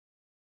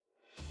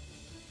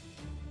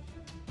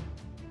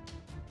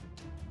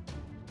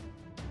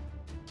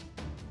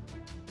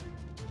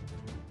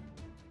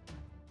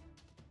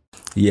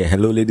Yeah,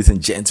 hello ladies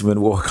and gentlemen,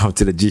 welcome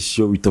to the G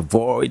Show with the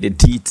boy, the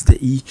D to the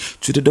E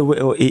to the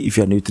WLA. If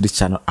you are new to this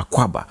channel,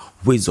 Akwaba,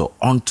 Wezo,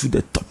 on to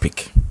the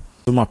topic.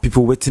 So my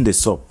people waiting, they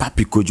saw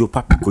Pappy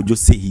Kojo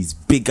say he's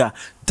bigger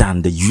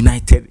than the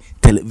United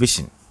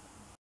Television.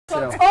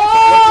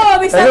 Oh,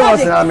 Mr.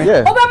 Magic.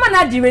 Yeah. Obama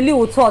not really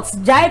will thoughts.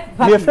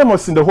 We are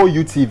famous in the whole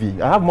UTV.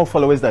 I have more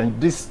followers than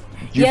this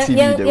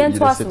UTV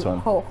they sit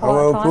on.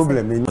 Our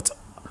problem. But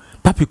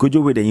Pappy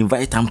Kojo, where they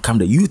invite him come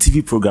the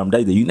UTV program, that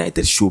is the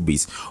United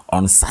Showbiz,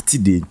 on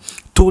Saturday,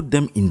 told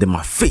them in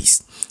my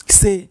face,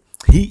 say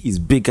he is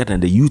bigger than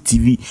the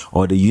UTV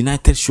or the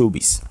United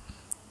Showbiz.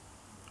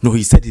 No,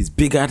 he said he's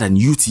bigger than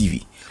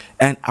UTV.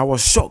 And I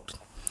was shocked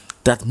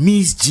that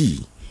Miss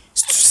G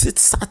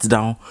sat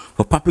down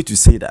for Pappy to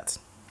say that.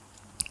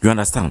 You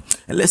understand?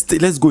 And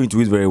let's go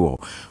into it very well.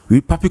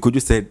 Pappy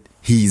Kojo said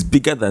he is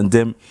bigger than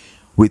them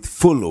with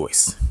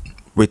followers,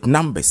 with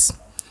numbers,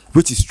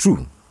 which is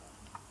true.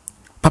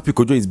 Pappy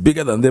Kojo is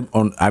bigger than them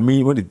on,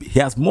 he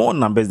has more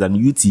numbers than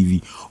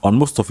UTV on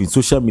most of his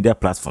social media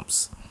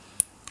platforms.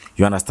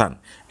 You understand?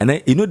 And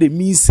then, you know, they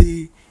mean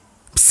say,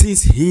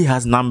 since he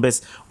has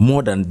numbers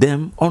more than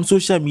them on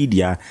social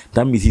media,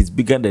 that means he's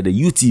bigger than the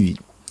UTV.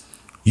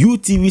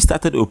 UTV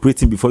started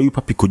operating before you,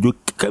 Pappy Kojo,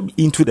 came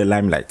into the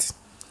limelight.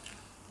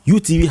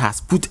 UTV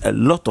has put a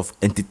lot of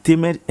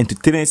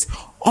entertainers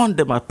on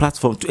their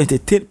platform to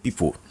entertain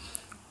people.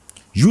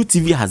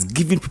 UTV has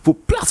given people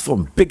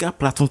platform, bigger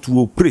platform to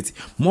operate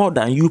more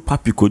than you,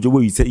 Pappy Kojo,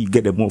 where you say you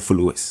get the more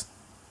followers.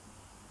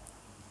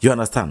 You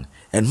understand?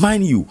 And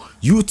mind you,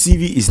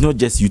 UTV is not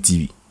just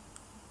UTV.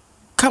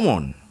 Come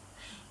on.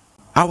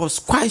 I was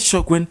quite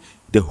shocked when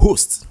the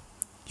host,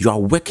 you are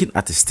working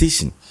at a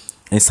station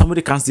and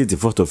somebody comes in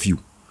front of you.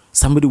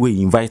 Somebody will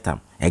invite them,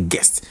 a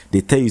guest,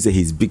 they tell you that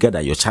he's bigger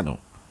than your channel.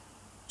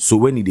 So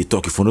when they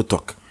talk, if you no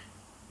talk,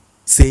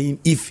 saying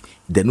if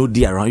they no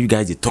there around you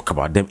guys, they talk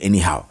about them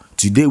anyhow.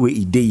 Today where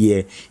he day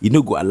here, he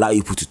no go allow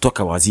people to talk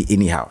about it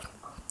anyhow.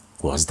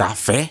 Was that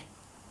fair?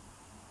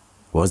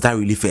 Was that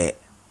really fair?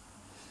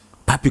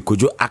 Pappy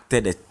Kojo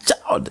acted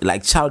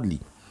childly.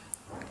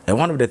 And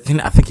one of the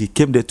things I think he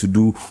came there to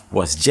do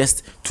was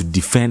just to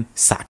defend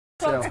SARK.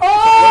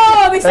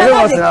 Oh, Mr.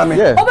 Magic.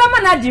 Yeah.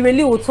 Obama not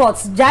really will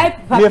thoughts. We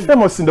are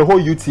famous in the whole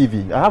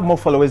UTV. I have more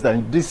followers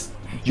than this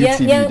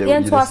UTV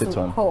they sit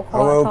on.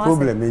 Our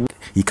problem.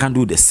 He can't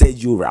do the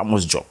Sergio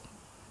Ramos job.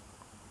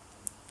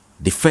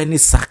 Defending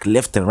SARK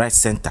left and right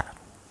center.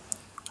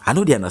 I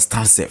know they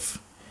understand self.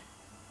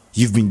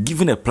 You've been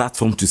given a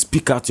platform to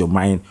speak out your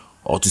mind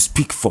or to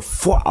speak for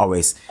 4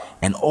 hours,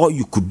 and all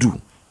you could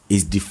do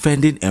is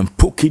defending and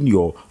poking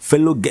your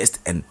fellow guests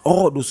and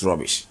all those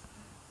rubbish.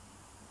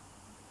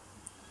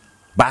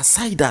 But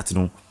aside that,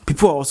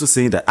 people are also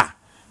saying that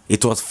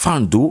it was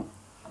fun though.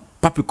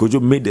 Pappy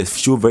Kojo made the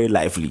show very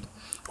lively.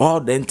 All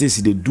the things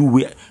they do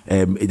with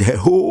the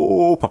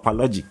whole Papa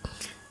Logic,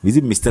 is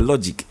it Mr.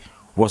 Logic,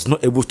 was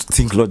not able to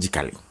think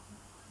logically.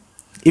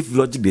 If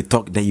Logic they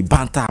talk, then he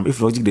banter him.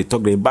 If Logic they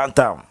talk, then he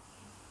banter him.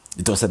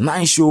 It was a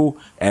nice show,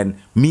 and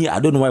I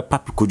don't know why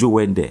Pappy Kojo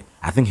went there.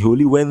 I think he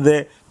only went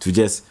there to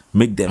just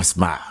make them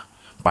smile.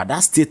 But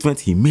that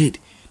statement he made,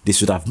 they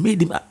should have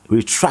made him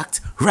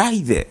retract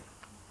right there.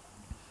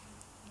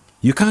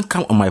 You can't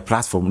come on my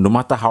platform, no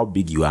matter how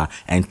big you are,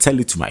 and tell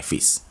it to my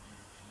face.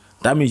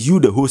 That means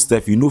you, the host,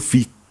 if you know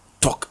fee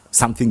talk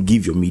something,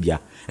 give your media,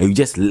 and you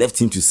just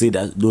left him to say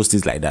those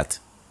things like that.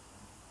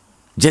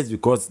 Just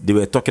because they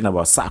were talking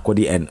about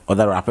SARKODIE and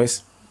other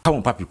rappers. Come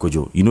on, Pappy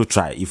Kojo,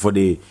 try. If for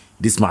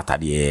this matter,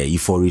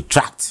 if for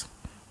retract.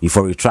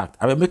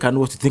 I will make a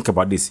note to think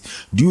about this.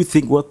 Do you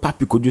think what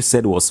Pappy Kojo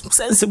said was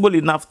sensible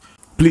enough?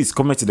 Please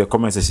comment in the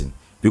comment section.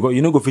 Because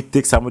you know, if you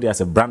take somebody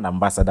as a brand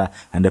ambassador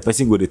and the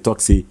person go to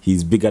talk, say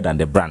he's bigger than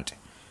the brand.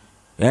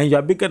 And you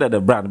are bigger than the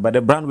brand, but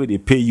the brand where they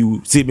pay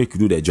you, say make you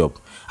do the job.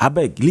 I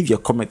beg, leave your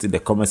comment in the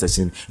comment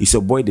section. It's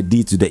your boy, the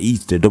D to the E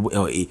to the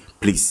WLA.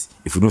 Please,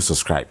 if you don't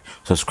subscribe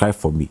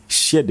for me.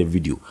 Share the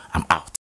video. I'm out.